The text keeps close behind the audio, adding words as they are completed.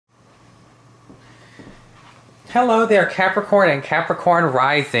Hello there, Capricorn and Capricorn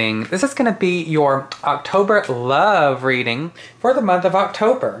Rising. This is going to be your October love reading for the month of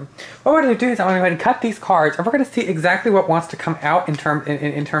October. What we're going to do is I'm going to go ahead and cut these cards, and we're going to see exactly what wants to come out in terms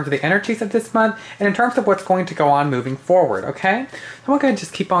of the energies of this month and in terms of what's going to go on moving forward, okay? So I'm going to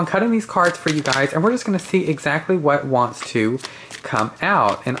just keep on cutting these cards for you guys, and we're just going to see exactly what wants to come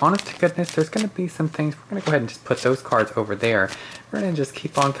out. And honest to goodness, there's going to be some things. We're going to go ahead and just put those cards over there. We're going to just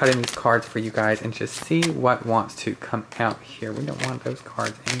keep on cutting these cards for you guys and just see what wants to come out here. We don't want those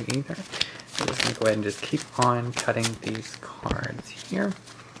cards in either. We're just going to go ahead and just keep on cutting these cards here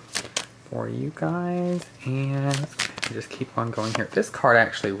for you guys. And just keep on going here. This card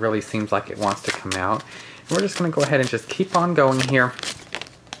actually really seems like it wants to come out. And we're just going to go ahead and just keep on going here.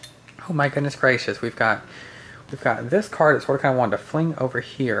 Oh my goodness gracious. We've got this card that sort of kind of wanted to fling over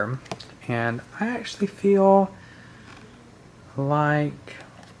here. And I actually feel like,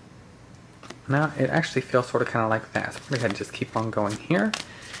 no, it actually feels sort of kind of like that. So we're going to go ahead and just keep on going here.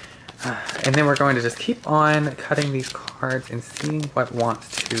 And then we're going to just keep on cutting these cards and seeing what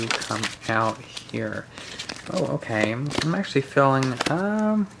wants to come out here. Oh, okay. I'm actually feeling,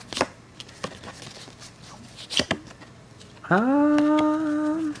 I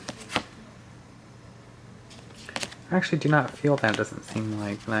actually do not feel that. Doesn't seem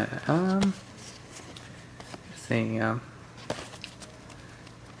like that. Let's see, nah,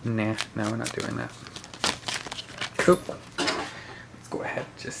 no, we're not doing that. Cool. Let's go ahead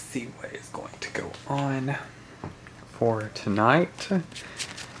and just see what is going to go on for tonight.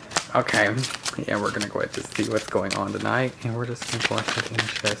 Okay, yeah, we're gonna go ahead and just see what's going on tonight, and we're just gonna go ahead and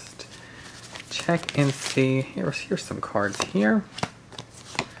just check and see. Here's some cards here.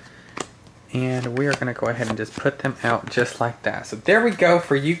 And we are going to go ahead and just put them out just like that. So there we go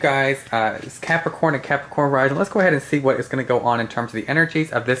for you guys. It's Capricorn and Capricorn Rising. Let's go ahead and see what is going to go on in terms of the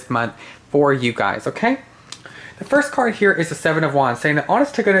energies of this month for you guys, okay? The first card here is the Seven of Wands, saying that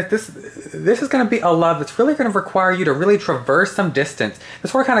honest to goodness, this is going to be a love that's really going to require you to really traverse some distance, to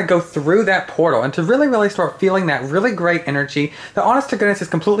sort of kind of go through that portal and to really start feeling that really great energy that honest to goodness is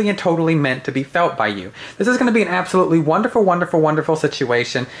completely and totally meant to be felt by you. This is going to be an absolutely wonderful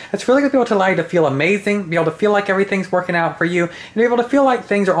situation that's really going to be able to allow you to feel amazing, be able to feel like everything's working out for you, and be able to feel like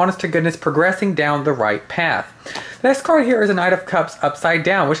things are honest to goodness progressing down the right path. The next card here is a Knight of Cups upside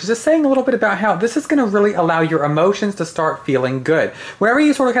down, which is just saying a little bit about how this is going to really allow your emotions to start feeling good. Whenever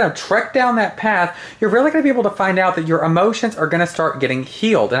you sort of kind of trek down that path, you're really going to be able to find out that your emotions are going to start getting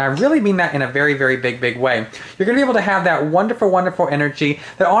healed. And I really mean that in a very big way. You're going to be able to have that wonderful energy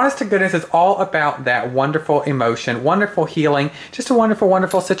that honest to goodness is all about that wonderful emotion, wonderful healing, just a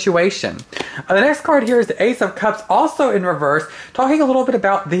wonderful situation. The next card here is the Ace of Cups, also in reverse, talking a little bit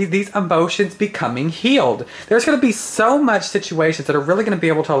about these emotions becoming healed. There's going to be so much situations that are really going to be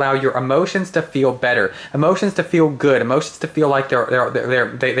able to allow your emotions to feel better, emotions to feel good, emotions to feel like they are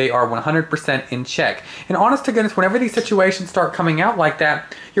 100% in check. And honest to goodness, whenever these situations start coming out like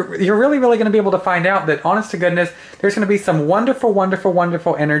that, you're really going to be able to find out that honest to goodness, there's going to be some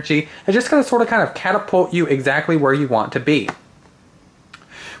wonderful energy that's just going to sort of kind of catapult you exactly where you want to be.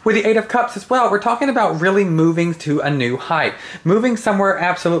 With the Eight of Cups as well, we're talking about really moving to a new height. Moving somewhere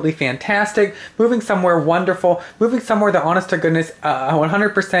absolutely fantastic, moving somewhere wonderful, moving somewhere that honest to goodness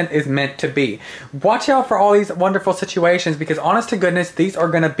 100% is meant to be. Watch out for all these wonderful situations because honest to goodness, these are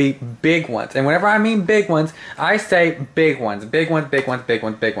going to be big ones. And whenever I mean big ones, I say big ones. Big ones.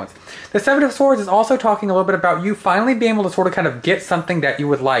 The Seven of Swords is also talking a little bit about you finally being able to sort of kind of get something that you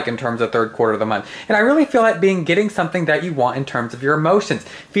would like in terms of third quarter of the month. And I really feel that being getting something that you want in terms of your emotions.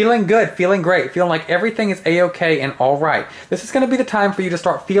 Feeling good, feeling great, feeling like everything is a-okay and alright. This is going to be the time for you to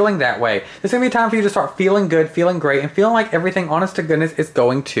start feeling that way. This is going to be the time for you to start feeling good, feeling great, and feeling like everything, honest to goodness, is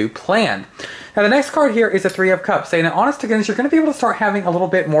going to plan. Now the next card here is the Three of Cups, saying that honest to goodness, you're going to be able to start having a little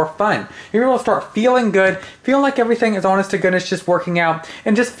bit more fun. You're able to start feeling good, feeling like everything is honest to goodness just working out,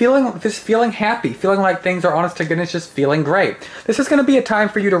 and just feeling happy, feeling like things are honest to goodness just feeling great. This is going to be a time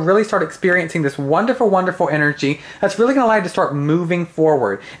for you to really start experiencing this wonderful energy that's really going to allow you to start moving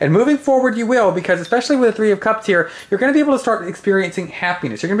forward. And moving forward you will, because especially with the Three of Cups here, you're going to be able to start experiencing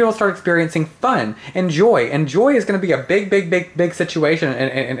happiness. You're going to be able to start experiencing fun and joy. And joy is going to be a big situation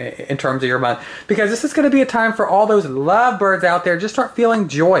in terms of your month. Because this is going to be a time for all those lovebirds out there, just start feeling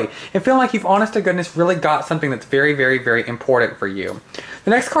joy and feeling like you've honest to goodness really got something that's very important for you.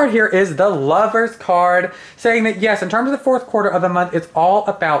 The next card here is the Lovers card, saying that yes, in terms of the fourth quarter of the month, it's all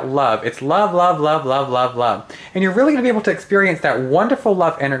about love. It's love. And you're really going to be able to experience that wonderful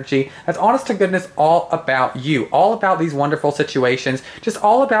love energy that's honest to goodness all about you, all about these wonderful situations, just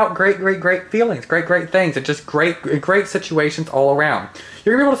all about great feelings, great things, and just great situations all around.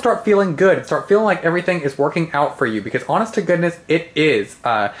 you're gonna be able to start feeling good, start feeling like everything is working out for you, because honest to goodness, it is,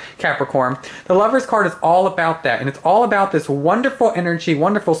 Capricorn. The Lover's card is all about that, and it's all about this wonderful energy,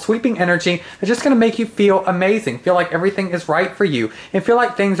 wonderful sweeping energy that's just gonna make you feel amazing, feel like everything is right for you, and feel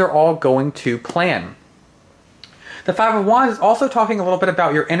like things are all going to plan. The Five of Wands is also talking a little bit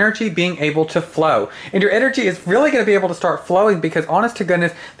about your energy being able to flow. And your energy is really going to be able to start flowing, because honest to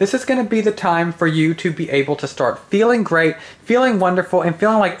goodness, this is going to be the time for you to be able to start feeling great, feeling wonderful, and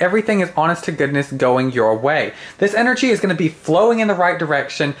feeling like everything is honest to goodness going your way. This energy is going to be flowing in the right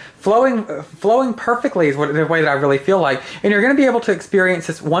direction, flowing perfectly is the way that I really feel like. And you're going to be able to experience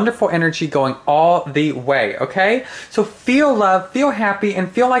this wonderful energy going all the way, okay? So feel love, feel happy,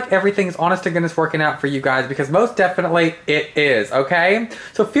 and feel like everything is honest to goodness working out for you guys, because most definitely it is, okay?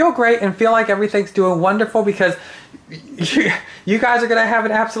 So feel great and feel like everything's doing wonderful, because you guys are going to have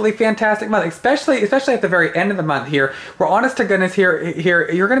an absolutely fantastic month, especially at the very end of the month here. We're honest to goodness here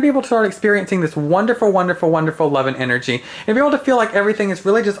you're going to be able to start experiencing this wonderful love and energy, and be able to feel like everything is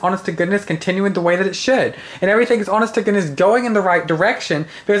really just honest to goodness continuing the way that it should, and everything is honest to goodness going in the right direction,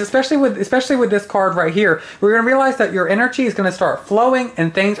 because especially with this card right here, we're going to realize that your energy is going to start flowing,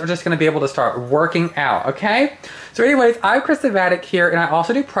 and things are just going to be able to start working out, okay? So anyways, I'm Chris Vatic here, and I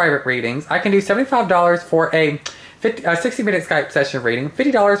also do private readings. I can do $75 for a 60-minute Skype session reading,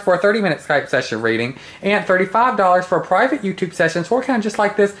 $50 for a 30-minute Skype session reading, and $35 for a private YouTube session, so we're kind of just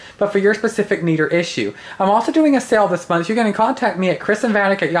like this, but for your specific need or issue. I'm also doing a sale this month. You can contact me at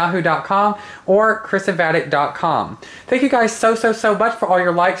chrisandvatic@yahoo.com or chrisandvatic.com. Thank you guys so much for all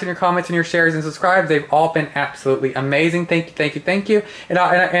your likes and your comments and your shares and subscribes. They've all been absolutely amazing. Thank you.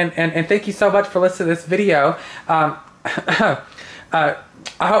 And thank you so much for listening to this video.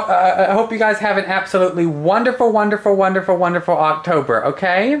 I hope you guys have an absolutely wonderful October,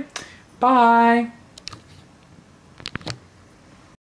 okay? Bye.